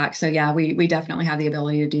battery pack. So yeah, we definitely have the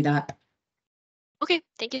ability to do that. Okay,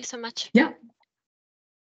 thank you so much. Yeah.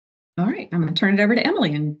 All right, I'm going to turn it over to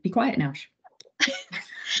Emily and be quiet now.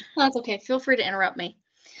 That's okay. Feel free to interrupt me.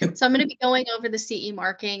 So I'm going to be going over the CE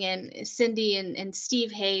marking, and Cindy and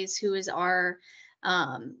Steve Hayes, who is our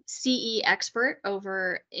CE expert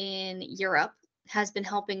over in Europe, has been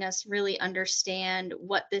helping us really understand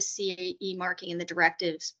what this CE marking and the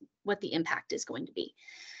directives, what the impact is going to be.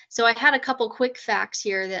 So I had a couple quick facts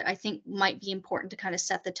here that I think might be important to kind of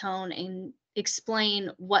set the tone and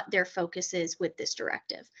explain what their focus is with this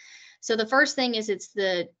directive. So the first thing is it's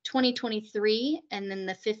the 2023 and then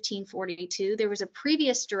the 1542. There was a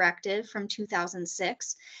previous directive from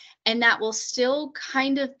 2006, and that will still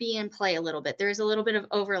kind of be in play a little bit. There's a little bit of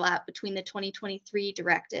overlap between the 2023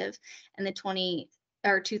 directive and the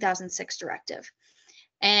 2006 directive.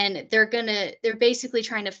 And they're basically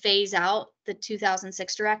trying to phase out the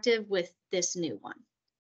 2006 directive with this new one.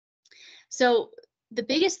 So the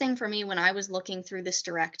biggest thing for me when I was looking through this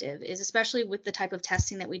directive is, especially with the type of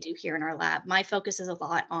testing that we do here in our lab, my focus is a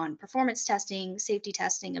lot on performance testing, safety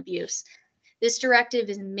testing, abuse. This directive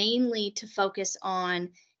is mainly to focus on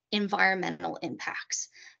environmental impacts.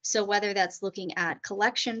 So whether that's looking at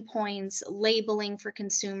collection points, labeling for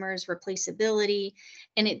consumers, replaceability,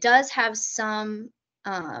 and it does have some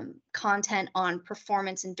content on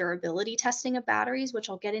performance and durability testing of batteries, which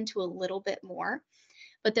I'll get into a little bit more.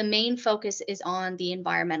 But the main focus is on the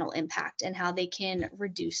environmental impact and how they can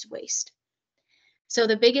reduce waste. So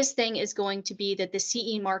the biggest thing is going to be that the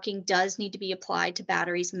CE marking does need to be applied to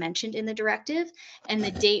batteries mentioned in the directive, and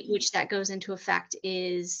the date which that goes into effect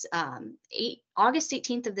is August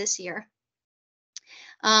 18th of this year.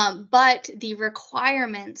 But the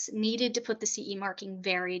requirements needed to put the CE marking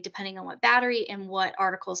vary depending on what battery and what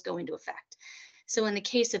articles go into effect. So in the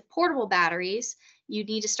case of portable batteries, you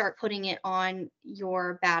need to start putting it on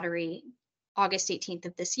your battery August 18th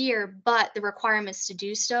of this year, but the requirements to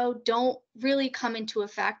do so don't really come into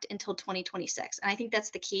effect until 2026. And I think that's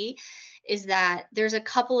the key, is that there's a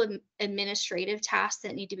couple of administrative tasks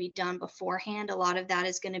that need to be done beforehand. A lot of that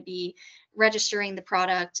is going to be registering the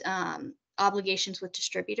product, obligations with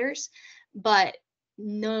distributors, but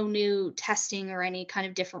no new testing or any kind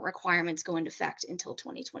of different requirements go into effect until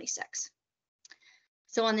 2026.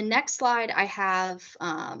 So on the next slide, I have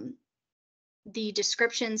the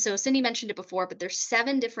description. So Cindy mentioned it before, but there's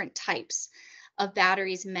 7 different types of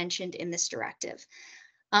batteries mentioned in this directive.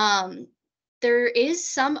 There is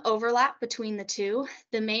some overlap between the two.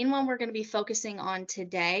 The main one we're going to be focusing on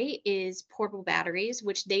today is portable batteries,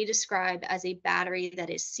 which they describe as a battery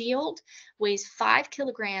that is sealed, weighs 5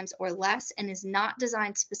 kilograms or less, and is not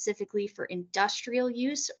designed specifically for industrial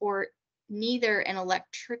use or neither an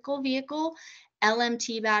electrical vehicle,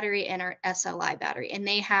 LMT battery, and our SLI battery. And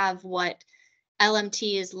they have what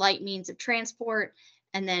LMT is light means of transport,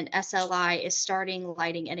 and then SLI is starting,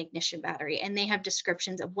 lighting, and ignition battery. And they have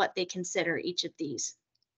descriptions of what they consider each of these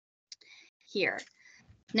here.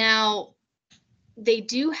 Now, they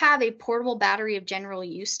do have a portable battery of general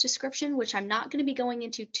use description, which I'm not going to be going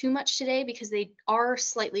into too much today because they are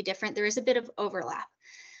slightly different. There is a bit of overlap.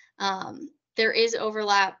 There is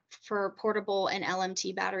overlap for portable and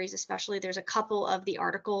LMT batteries, especially. There's a couple of the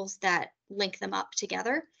articles that link them up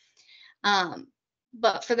together.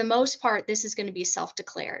 But for the most part, this is going to be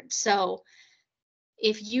self-declared. So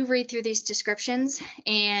if you read through these descriptions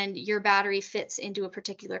and your battery fits into a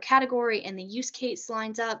particular category and the use case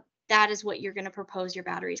lines up, that is what you're going to propose your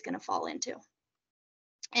battery is going to fall into.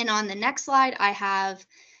 And on the next slide, I have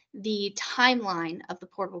the timeline of the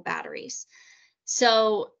portable batteries.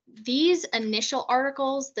 So these initial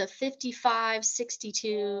articles, the 55,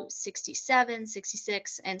 62, 67,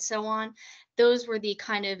 66, and so on, those were the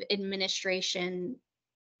kind of administration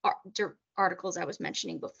articles I was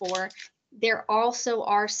mentioning before. There also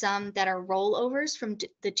are some that are rollovers from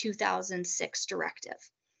the 2006 directive.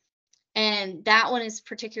 And that one is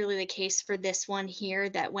particularly the case for this one here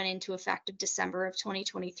that went into effect of December of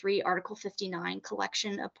 2023, Article 59,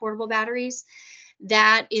 collection of portable batteries.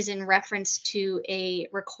 That is in reference to a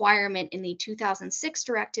requirement in the 2006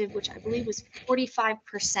 directive, which I believe was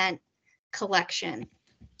 45% collection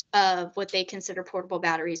of what they consider portable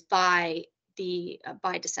batteries by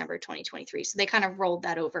December 2023. So they kind of rolled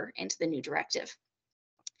that over into the new directive.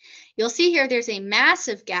 You'll see here there's a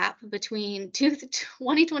massive gap between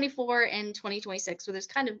 2024 and 2026, so there's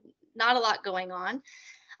kind of not a lot going on.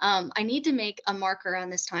 I need to make a marker on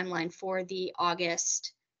this timeline for the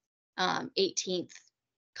August 18th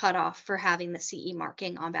cutoff for having the CE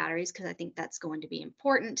marking on batteries, because I think that's going to be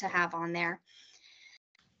important to have on there.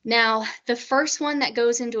 Now, the first one that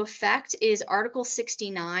goes into effect is Article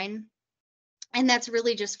 69. And that's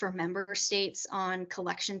really just for member states on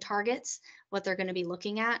collection targets, what they're going to be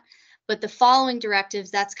looking at. But the following directives,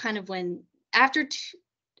 that's kind of when, after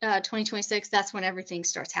 2026, that's when everything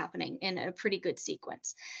starts happening in a pretty good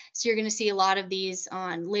sequence. So you're going to see a lot of these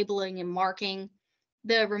on labeling and marking.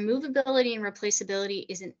 The removability and replaceability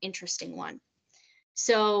is an interesting one.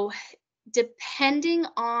 So depending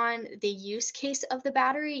on the use case of the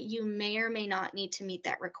battery, you may or may not need to meet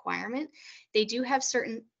that requirement. They do have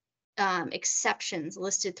certain exceptions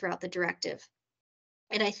listed throughout the directive.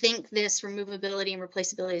 And I think this removability and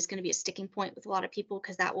replaceability is going to be a sticking point with a lot of people,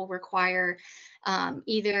 because that will require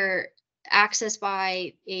either access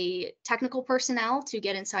by a technical personnel to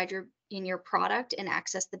get inside your product and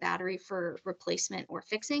access the battery for replacement or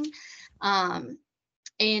fixing. And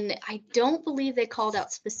I don't believe they called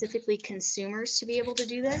out specifically consumers to be able to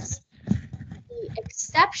do this. The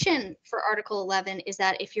exception for Article 11 is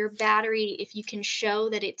that if your battery, if you can show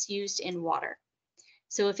that it's used in water.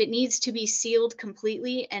 So if it needs to be sealed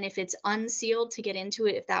completely, and if it's unsealed to get into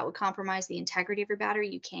it, if that would compromise the integrity of your battery,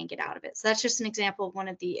 you can't get out of it. So that's just an example of one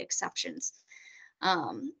of the exceptions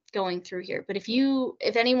going through here. But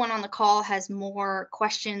if anyone on the call has more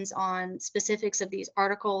questions on specifics of these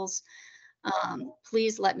articles,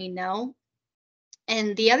 please let me know.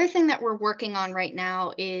 And the other thing that we're working on right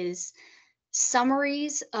now is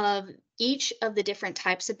summaries of each of the different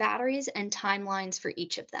types of batteries and timelines for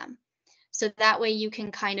each of them. So that way you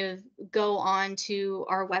can kind of go on to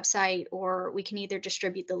our website, or we can either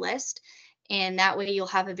distribute the list, and that way you'll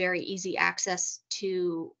have a very easy access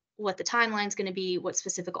to what the timeline is going to be, what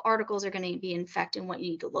specific articles are going to be in effect, and what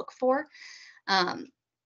you need to look for.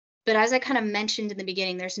 But as I kind of mentioned in the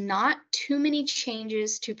beginning, there's not too many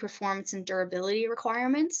changes to performance and durability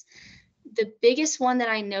requirements. The biggest one that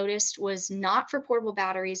I noticed was not for portable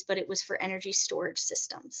batteries, but it was for energy storage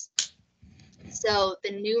systems. So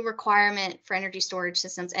the new requirement for energy storage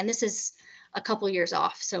systems, and this is a couple years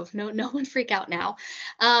off, so no one freak out now,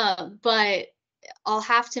 but I'll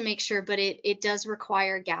have to make sure, but it does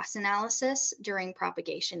require gas analysis during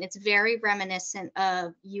propagation. It's very reminiscent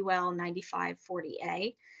of UL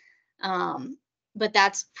 9540A. But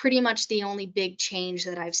that's pretty much the only big change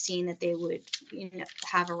that I've seen, that they would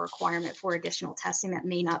have a requirement for additional testing that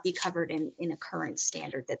may not be covered in a current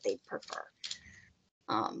standard that they prefer.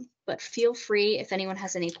 But feel free, if anyone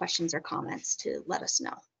has any questions or comments, to let us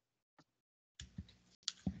know.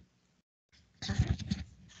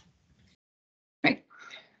 Right.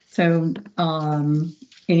 So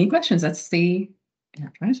any questions? That's the,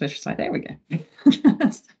 I'm trying to switch slide. There we go. We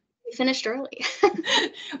finished early.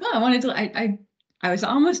 Well, I wanted to, I was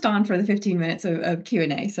almost on for the 15 minutes of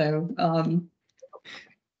Q&A. So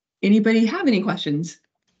anybody have any questions?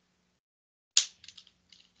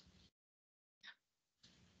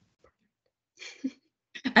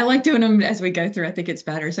 I like doing them as we go through. I think it's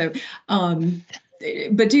better. So,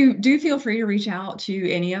 but do feel free to reach out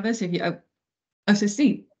to any of us if you, so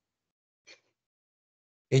Steve.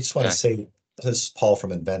 I just want to say, this is Paul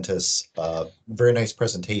from Inventus. Very nice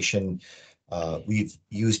presentation. We've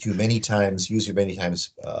used you many times,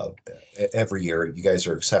 every year. You guys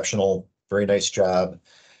are exceptional. Very nice job.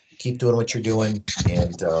 Keep doing what you're doing,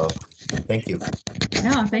 and thank you.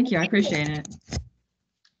 No, thank you. I appreciate it.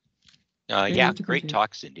 Yeah, great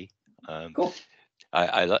talk, Cindy. Cool.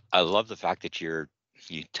 I love the fact that you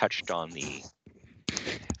touched on the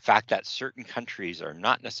fact that certain countries are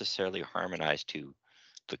not necessarily harmonized to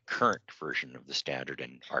the current version of the standard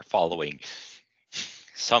and are following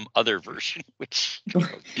some other version, which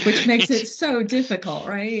makes it so difficult,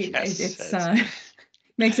 right? Yes, it's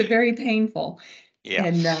makes it very painful. Yeah.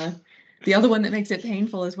 And the other one that makes it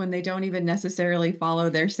painful is when they don't even necessarily follow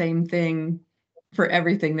their same thing for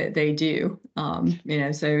everything that they do.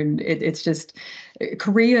 So it's just,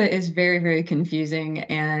 Korea is very, very confusing.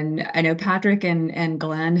 And I know Patrick and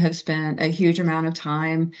Glenn have spent a huge amount of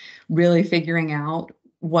time really figuring out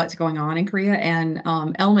what's going on in Korea. And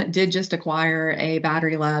Element did just acquire a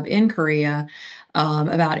battery lab in Korea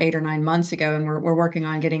about 8 or 9 months ago, and we're working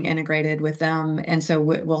on getting integrated with them. And so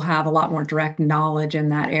we'll have a lot more direct knowledge in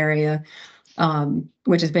that area,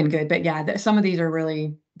 which has been good. But yeah, some of these are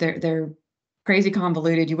really, they're crazy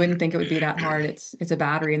convoluted. You wouldn't think it would be that hard. It's a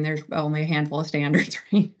battery, and there's only a handful of standards.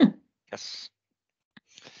 Right? Yes.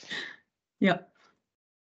 Yep.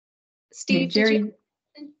 Steve, Jerry, did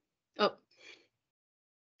you? Oh,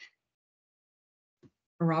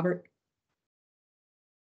 Robert.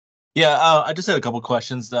 Yeah, I just had a couple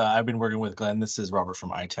questions. I've been working with Glenn. This is Robert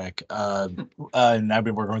from iTech. And I've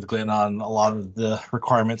been working with Glenn on a lot of the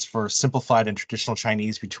requirements for simplified and traditional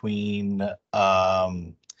Chinese between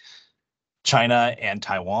China and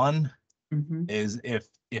Taiwan. Is if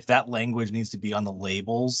that language needs to be on the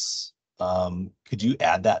labels, could you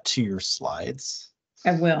add that to your slides?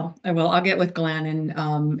 I will. I'll get with Glenn and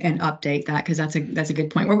update that, because that's a good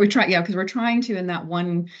point. Where we try, because we're trying to, in that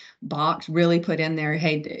one box, really put in there,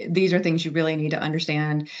 hey, these are things you really need to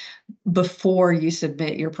understand before you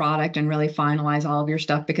submit your product and really finalize all of your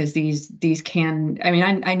stuff, because these can, I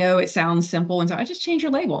mean, I know it sounds simple, and so I just change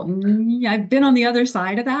your label. I've been on the other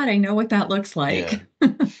side of that. I know what that looks like. Yeah.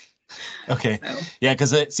 Okay. Yeah,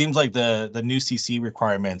 because it seems like the new CC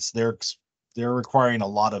requirements, they're requiring a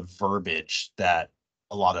lot of verbiage that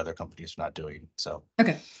a lot of other companies are not doing. So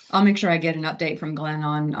okay, I'll make sure I get an update from Glenn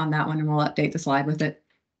on that one, and we'll update the slide with it.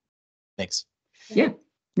 Thanks. Yeah,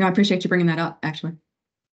 no, I appreciate you bringing that up, actually.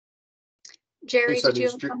 Jerry, Hey, did you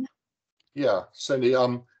Cindy, have a comment? Yeah, Cindy,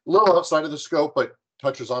 a little outside of the scope, but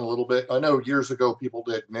touches on a little bit. I know years ago people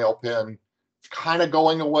did nail pen, kind of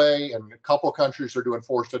going away, and a couple countries are doing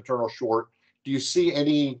forced internal short. Do you see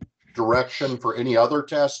any direction for any other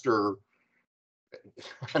test, or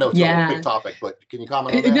I know it's a big topic, but can you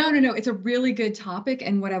comment on that? No. It's a really good topic.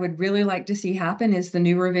 And what I would really like to see happen is the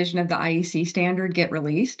new revision of the IEC standard get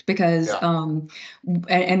released, because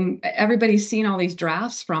and everybody's seen all these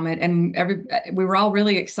drafts from it. And we were all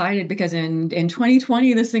really excited because in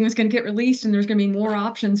 2020, this thing was going to get released, and there's going to be more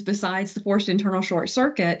options besides the forced internal short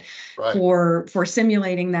circuit for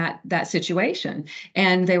simulating that situation.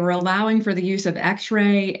 And they were allowing for the use of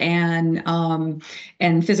X-ray and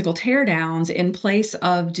physical teardowns in place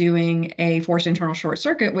of doing a forced internal short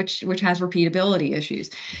circuit, which has repeatability issues.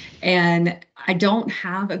 And I don't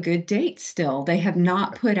have a good date still. They have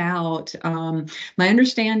not put out, my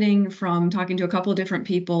understanding from talking to a couple of different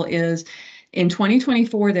people is in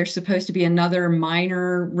 2024, there's supposed to be another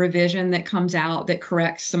minor revision that comes out that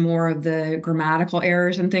corrects some more of the grammatical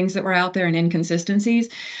errors and things that were out there and inconsistencies,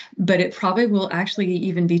 but it probably will actually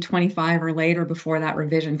even be 25 or later before that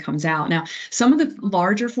revision comes out. Now, some of the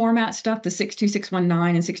larger format stuff, the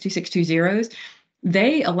 62619 and 62620s,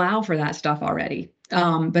 they allow for that stuff already.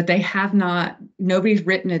 But they have not, nobody's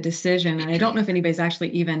written a decision. And I don't know if anybody's actually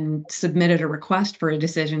even submitted a request for a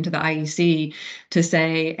decision to the IEC to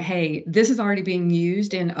say, hey, this is already being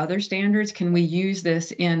used in other standards. Can we use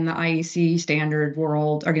this in the IEC standard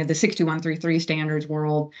world, or the 62133 standards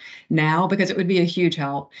world now? Because it would be a huge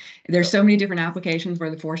help. There's so many different applications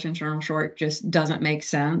where the forced internal short just doesn't make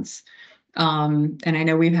sense. And I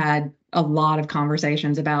know we've had a lot of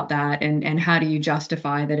conversations about that, and how do you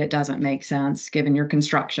justify that it doesn't make sense given your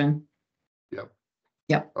construction?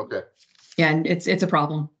 Yep. Okay. Yeah, and it's a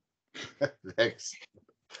problem. Thanks.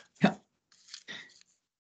 Yeah.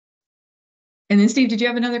 And then Steve, did you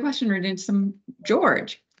have another question, or did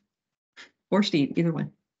George or Steve, either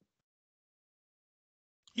one?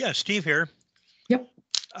 Yeah, Steve here. Yep.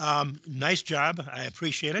 Nice job. I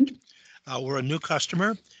appreciate it. We're a new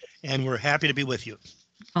customer, and we're happy to be with you.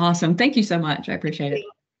 Awesome. Thank you so much. I appreciate it.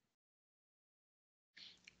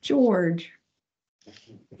 George.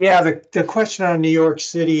 Yeah, the question on New York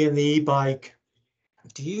City and the e-bike,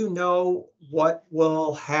 do you know what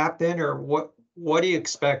will happen, or what do you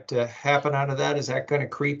expect to happen out of that? Is that going to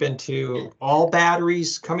creep into all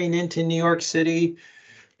batteries coming into New York City?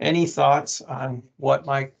 Any thoughts on what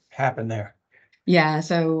might happen there? Yeah,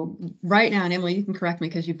 so right now, and Emily, you can correct me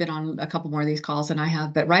because you've been on a couple more of these calls than I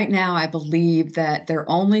have, but right now I believe that they're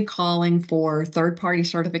only calling for third-party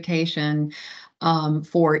certification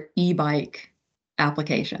for e-bike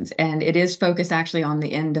applications, and it is focused actually on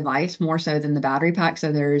the end device more so than the battery pack.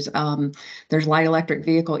 So there's light electric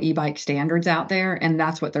vehicle e-bike standards out there, and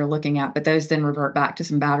that's what they're looking at. But those then revert back to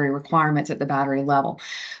some battery requirements at the battery level.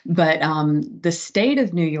 But the state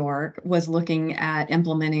of New York was looking at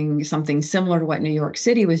implementing something similar to what New York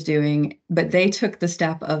City was doing, but they took the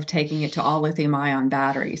step of taking it to all lithium-ion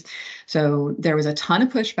batteries. So there was a ton of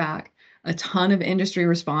pushback, a ton of industry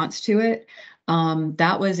response to it.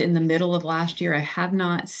 That was in the middle of last year. I have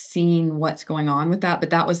not seen what's going on with that, but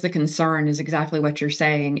that was the concern, is exactly what you're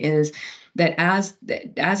saying, is that as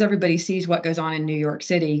everybody sees what goes on in New York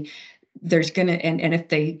City, there's gonna, and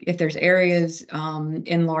if there's areas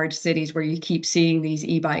in large cities where you keep seeing these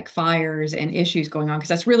e-bike fires and issues going on, because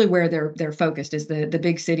that's really where they're focused, is the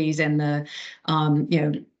big cities and the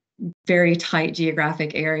very tight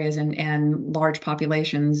geographic areas and large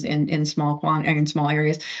populations in small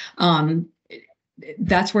areas.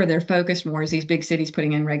 That's where they're focused more, is these big cities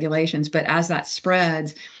putting in regulations. But as that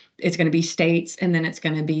spreads, it's going to be states, and then it's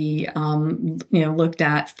going to be looked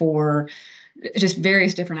at for just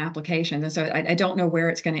various different applications. And so I don't know where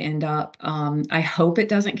it's going to end up. I hope it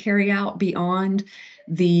doesn't carry out beyond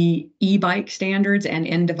the e-bike standards and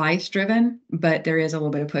end device driven, but there is a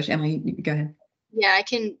little bit of push. Emily, go ahead. Yeah, I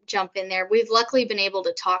can jump in there. We've luckily been able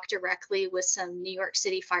to talk directly with some New York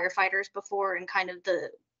City firefighters before, and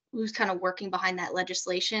who's kind of working behind that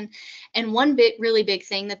legislation. And one really big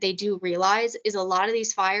thing that they do realize is a lot of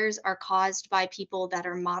these fires are caused by people that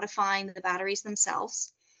are modifying the batteries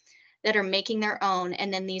themselves, that are making their own,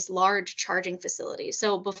 and then these large charging facilities.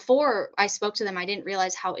 So before I spoke to them, I didn't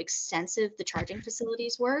realize how extensive the charging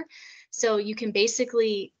facilities were. So you can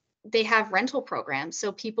basically, they have rental programs.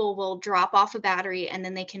 So people will drop off a battery and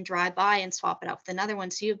then they can drive by and swap it out with another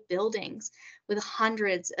one. So you have buildings with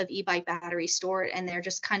hundreds of e-bike batteries stored, and they're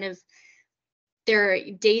just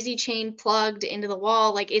they're daisy chain plugged into the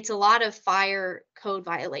wall. Like, it's a lot of fire code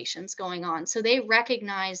violations going on. So they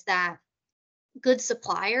recognize that good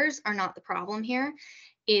suppliers are not the problem here.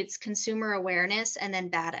 It's consumer awareness and then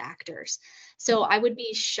bad actors. So I would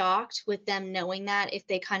be shocked with them knowing that if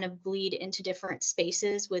they kind of bleed into different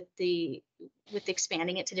spaces with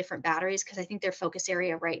expanding it to different batteries, because I think their focus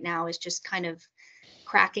area right now is just kind of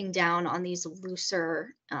cracking down on these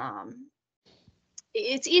looser,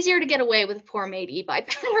 it's easier to get away with a poor made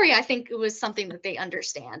e-bike battery. I think it was something that they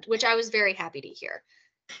understand, which I was very happy to hear.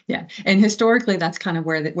 Yeah, and historically, that's kind of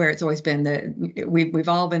where it's always been. We've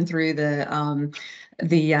all been through the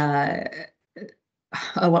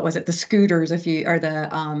what was it? The scooters the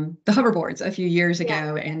hoverboards a few years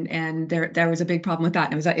ago, and there was a big problem with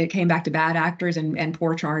that. And it came back to bad actors and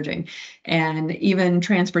poor charging, and even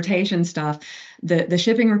transportation stuff. The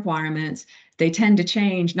shipping requirements, they tend to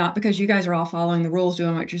change, not because you guys are all following the rules,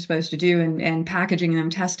 doing what you're supposed to do, and packaging them,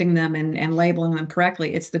 testing them, and labeling them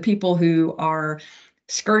correctly. It's the people who are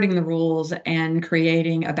skirting the rules and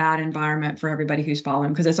creating a bad environment for everybody who's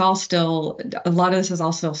following, because a lot of this is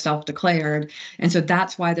also self-declared. And so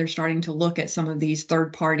that's why they're starting to look at some of these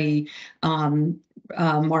third-party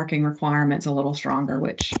marking requirements a little stronger,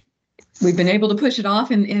 which we've been able to push it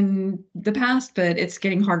off in the past, but it's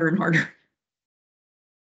getting harder and harder.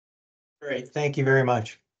 Great, thank you very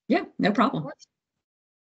much. Yeah, no problem.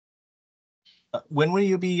 When will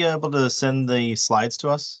you be able to send the slides to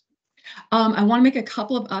us? I want to make a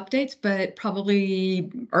couple of updates, but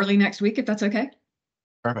probably early next week, if that's okay.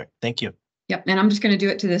 Perfect. Thank you. Yep. And I'm just going to do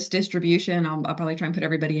it to this distribution. I'll probably try and put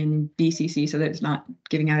everybody in BCC so that it's not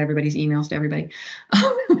giving out everybody's emails to everybody.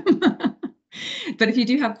 But if you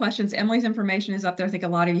do have questions, Emily's information is up there. I think a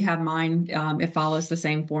lot of you have mine. It follows the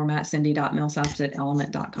same format,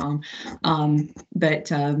 cindy.millsaps@element.com.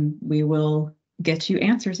 But we will get you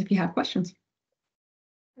answers if you have questions.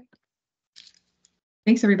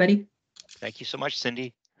 Thanks, everybody. Thank you so much,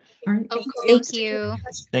 Cindy. All right. Thank you.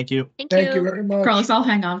 Thank you. Thank you very much. Carlos, I'll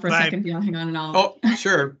hang on for a Bye. second if you want to hang on and all. Oh,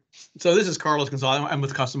 sure. So this is Carlos Gonzalez. I'm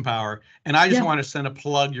with Custom Power, and I just Yeah. want to send a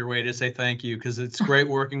plug your way to say thank you, because it's great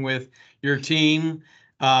working with your team.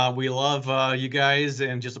 We love you guys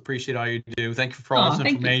and just appreciate all you do. Thank you for all this Thank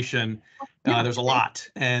you. information. Yeah. There's a lot,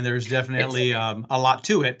 and there's definitely a lot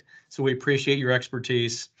to it. So we appreciate your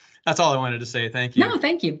expertise. That's all I wanted to say. Thank you. No,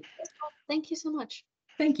 thank you. Thank you so much.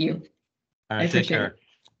 Thank you. All I right, take appreciate care. it.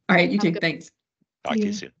 All right, you Have a too. good- Thanks. Talk to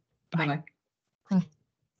you soon. Bye-bye.